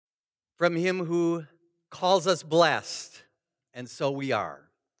From him who calls us blessed, and so we are.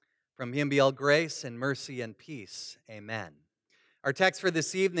 From him be all grace and mercy and peace. Amen. Our text for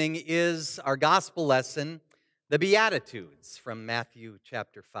this evening is our gospel lesson, the Beatitudes, from Matthew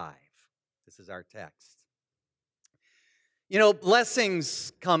chapter 5. This is our text. You know,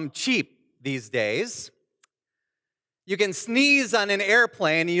 blessings come cheap these days. You can sneeze on an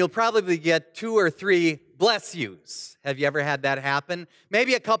airplane and you'll probably get 2 or 3 bless yous. Have you ever had that happen?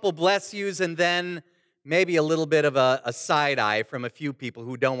 Maybe a couple bless yous and then maybe a little bit of a side eye from a few people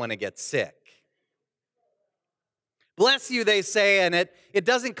who don't want to get sick. Bless you, they say, and it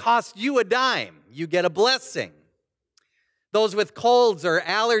doesn't cost you a dime. You get a blessing. Those with colds or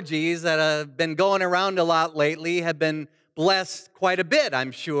allergies that have been going around a lot lately have been blessed quite a bit,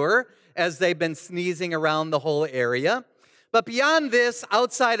 I'm sure, as they've been sneezing around the whole area. But beyond this,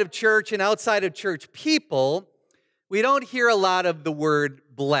 outside of church and outside of church people, we don't hear a lot of the word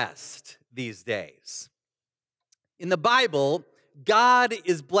blessed these days. In the Bible, God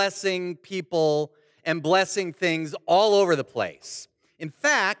is blessing people and blessing things all over the place. In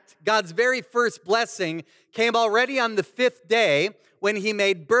fact, God's very first blessing came already on the 5th day when he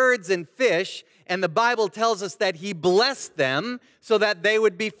made birds and fish, and the Bible tells us that he blessed them so that they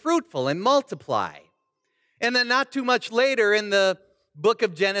would be fruitful and multiply. And then not too much later in the book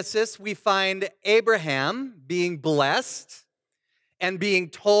of Genesis, we find Abraham being blessed and being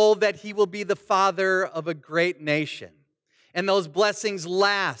told that he will be the father of a great nation. And those blessings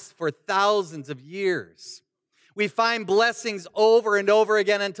last for thousands of years. We find blessings over and over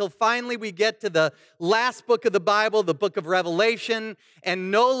again until finally we get to the last book of the Bible, the book of Revelation, and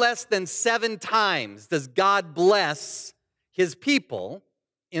no less than 7 times does God bless his people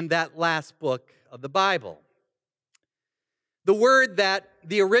in that last book of the Bible. The word that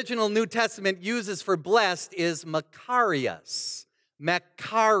the original New Testament uses for blessed is makarios.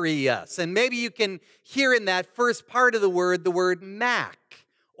 Makarios. And maybe you can hear in that first part of the word mak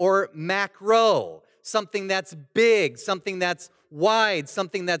or macro. Something that's big, something that's wide,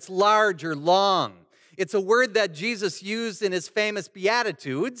 something that's large or long. It's a word that Jesus used in his famous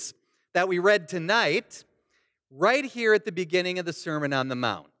Beatitudes that we read tonight, right here at the beginning of the Sermon on the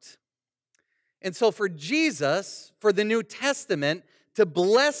Mount. And so for Jesus, for the New Testament, to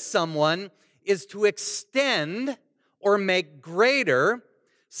bless someone is to extend or make greater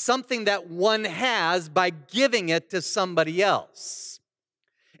something that one has by giving it to somebody else.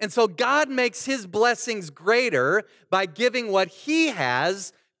 And so God makes his blessings greater by giving what he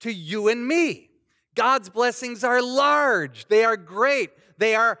has to you and me. God's blessings are large. They are great.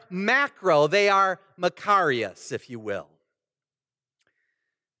 They are macro. They are makarios, if you will.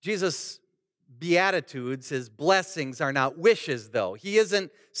 Jesus' Beatitudes, his blessings, are not wishes, though. He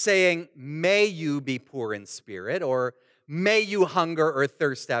isn't saying, may you be poor in spirit, or may you hunger or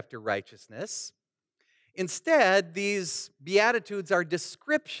thirst after righteousness. Instead, these Beatitudes are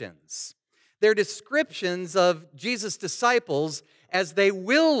descriptions. They're descriptions of Jesus' disciples as they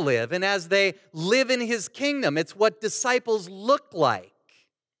will live and as they live in his kingdom. It's what disciples look like.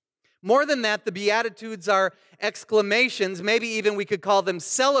 More than that, the Beatitudes are exclamations, maybe even we could call them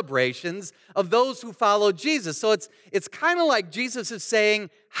celebrations of those who follow Jesus. So it's kind of like Jesus is saying,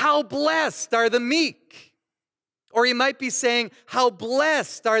 how blessed are the meek? Or he might be saying, how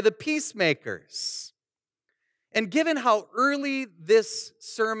blessed are the peacemakers? And given how early this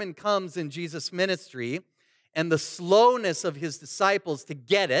sermon comes in Jesus' ministry and the slowness of his disciples to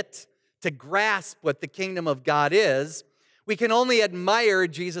get it, to grasp what the kingdom of God is, we can only admire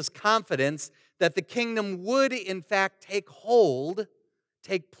Jesus' confidence that the kingdom would, in fact, take hold,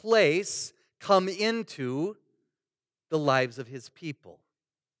 take place, come into the lives of his people.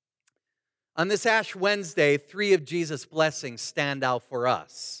 On this Ash Wednesday, 3 of Jesus' blessings stand out for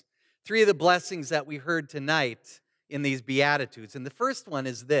us. 3 of the blessings that we heard tonight in these Beatitudes. And the first one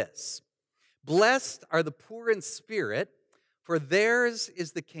is this: blessed are the poor in spirit, for theirs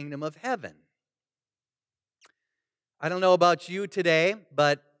is the kingdom of heaven. I don't know about you today,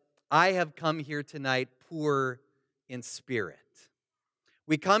 but I have come here tonight poor in spirit.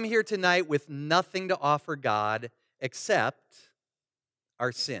 We come here tonight with nothing to offer God except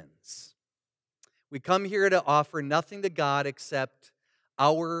our sins. We come here to offer nothing to God except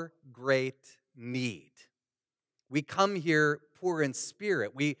our great need. We come here poor in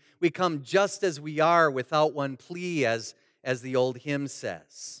spirit. We come just as we are without one plea, as the old hymn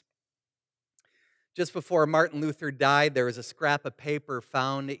says. Just before Martin Luther died, there was a scrap of paper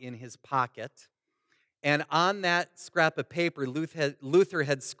found in his pocket. And on that scrap of paper, Luther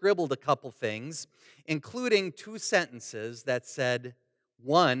had scribbled a couple things, including 2 sentences that said,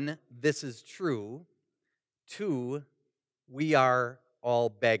 1, this is true. 2, we are all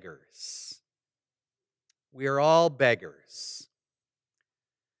beggars. We are all beggars.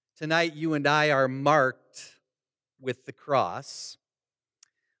 Tonight, you and I are marked with the cross.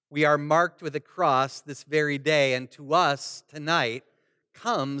 We are marked with a cross this very day, and to us tonight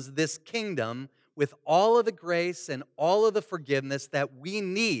comes this kingdom with all of the grace and all of the forgiveness that we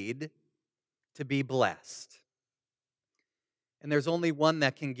need to be blessed. And there's only one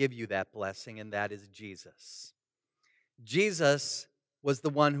that can give you that blessing, and that is Jesus. Jesus was the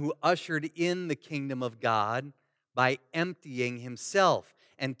one who ushered in the kingdom of God by emptying himself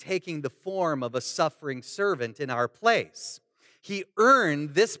and taking the form of a suffering servant in our place. He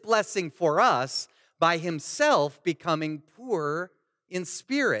earned this blessing for us by himself becoming poor in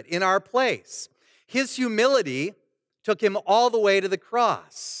spirit in our place. His humility took him all the way to the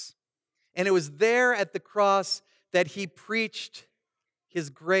cross. And it was there at the cross that he preached his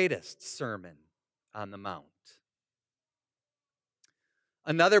greatest sermon on the Mount.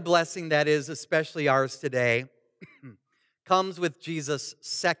 Another blessing that is especially ours today comes with Jesus'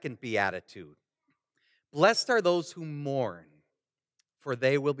 second beatitude. Blessed are those who mourn, for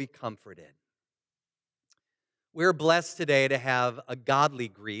they will be comforted. We're blessed today to have a godly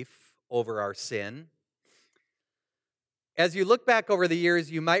grief over our sin. As you look back over the years,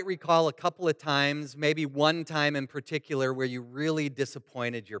 you might recall a couple of times, maybe one time in particular, where you really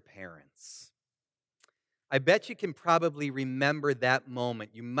disappointed your parents. I bet you can probably remember that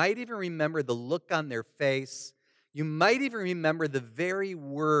moment. You might even remember the look on their face. You might even remember the very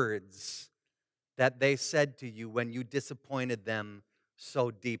words that they said to you when you disappointed them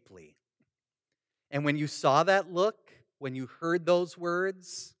so deeply. And when you saw that look, when you heard those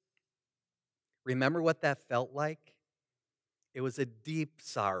words, remember what that felt like? It was a deep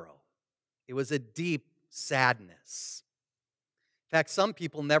sorrow. It was a deep sadness. In fact, some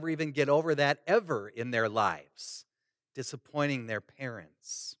people never even get over that ever in their lives, disappointing their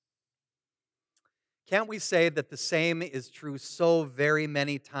parents. Can't we say that the same is true so very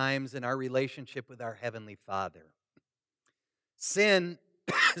many times in our relationship with our Heavenly Father? Sin,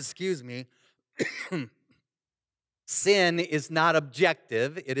 excuse me, sin is not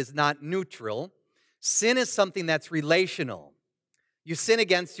objective. It is not neutral. Sin is something that's relational. You sin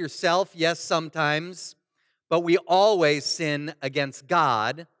against yourself, yes, sometimes, but we always sin against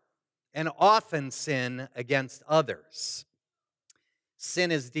God and often sin against others.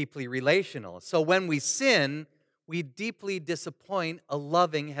 Sin is deeply relational. So when we sin, we deeply disappoint a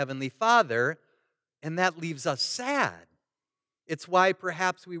loving Heavenly Father, and that leaves us sad. It's why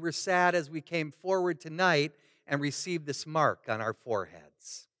perhaps we were sad as we came forward tonight and received this mark on our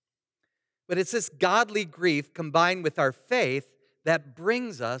foreheads. But it's this godly grief combined with our faith that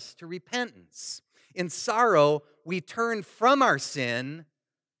brings us to repentance. In sorrow, we turn from our sin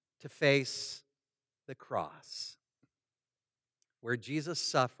to face the cross, where Jesus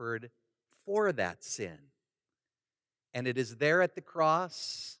suffered for that sin. And it is there at the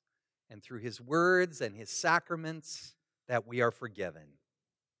cross and through his words and his sacraments that we are forgiven.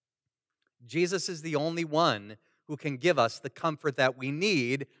 Jesus is the only one who can give us the comfort that we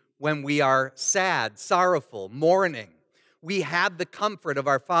need when we are sad, sorrowful, mourning. We have the comfort of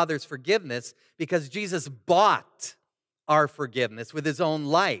our Father's forgiveness because Jesus bought our forgiveness with his own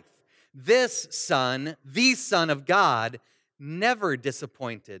life. This Son, the Son of God, never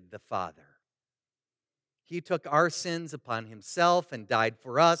disappointed the Father. He took our sins upon himself and died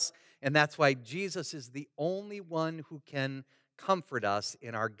for us, and that's why Jesus is the only one who can comfort us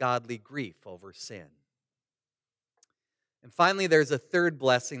in our godly grief over sin. And finally, there's a third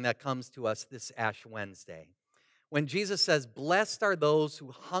blessing that comes to us this Ash Wednesday. When Jesus says, "Blessed are those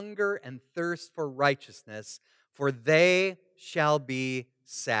who hunger and thirst for righteousness, for they shall be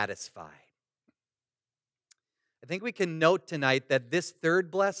satisfied." I think we can note tonight that this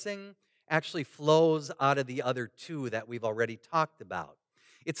third blessing actually flows out of the other two that we've already talked about.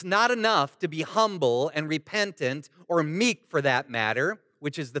 It's not enough to be humble and repentant, or meek for that matter,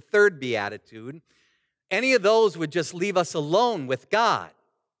 which is the third beatitude. Any of those would just leave us alone with God.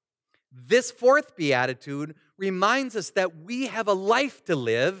 This fourth beatitude reminds us that we have a life to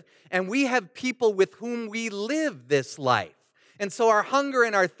live, and we have people with whom we live this life. And so our hunger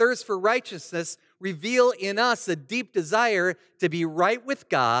and our thirst for righteousness reveal in us a deep desire to be right with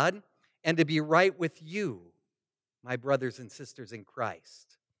God and to be right with you, my brothers and sisters in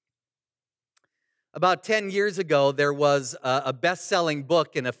Christ. About 10 years ago, there was a best-selling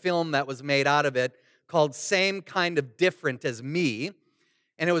book and a film that was made out of it called Same Kind of Different as Me.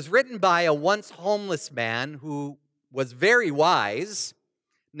 And it was written by a once homeless man who was very wise,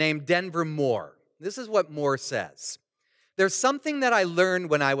 named Denver Moore. This is what Moore says. "There's something that I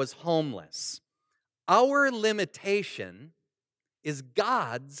learned when I was homeless. Our limitation is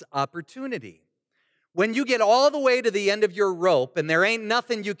God's opportunity. When you get all the way to the end of your rope and there ain't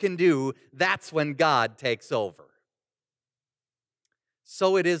nothing you can do, that's when God takes over.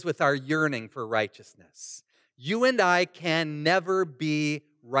 So it is with our yearning for righteousness. You and I can never be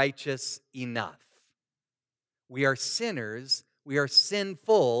righteous enough. We are sinners. We are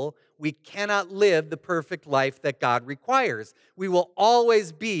sinful. We cannot live the perfect life that God requires. We will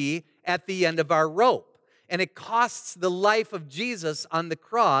always be at the end of our rope. And it costs the life of Jesus on the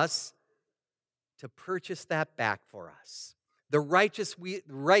cross to purchase that back for us. The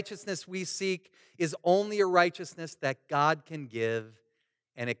righteousness we seek is only a righteousness that God can give,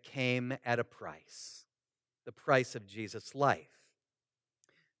 and it came at a price, the price of Jesus' life.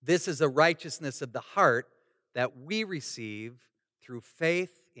 This is a righteousness of the heart that we receive through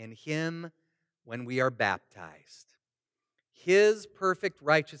faith in Him when we are baptized. His perfect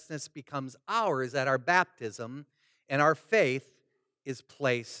righteousness becomes ours at our baptism, and our faith is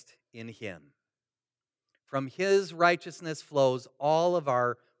placed in Him. From His righteousness flows all of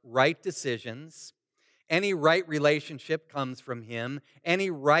our right decisions. Any right relationship comes from Him. Any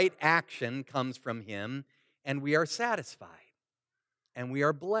right action comes from Him. And we are satisfied. And we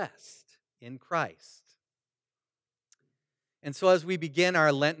are blessed in Christ. And so as we begin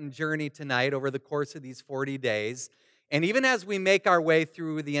our Lenten journey tonight over the course of these 40 days, and even as we make our way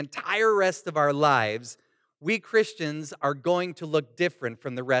through the entire rest of our lives, we Christians are going to look different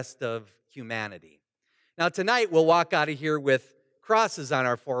from the rest of humanity. Now, tonight we'll walk out of here with crosses on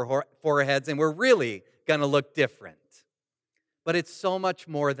our foreheads, and we're really going to look different. But it's so much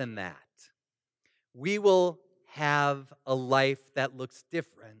more than that. We will have a life that looks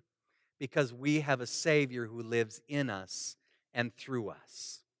different because we have a Savior who lives in us and through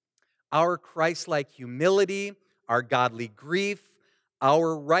us. Our Christ-like humility, our godly grief,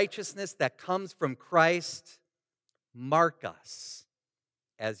 our righteousness that comes from Christ mark us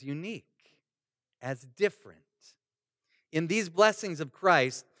as unique, as different. In these blessings of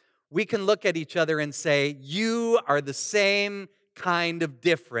Christ, we can look at each other and say, you are the same kind of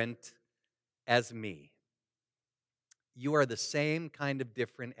different as me. You are the same kind of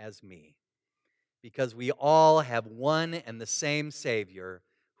different as me. Because we all have one and the same Savior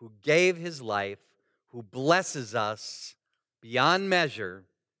who gave His life, who blesses us beyond measure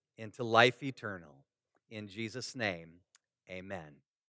into life eternal. In Jesus' name, amen.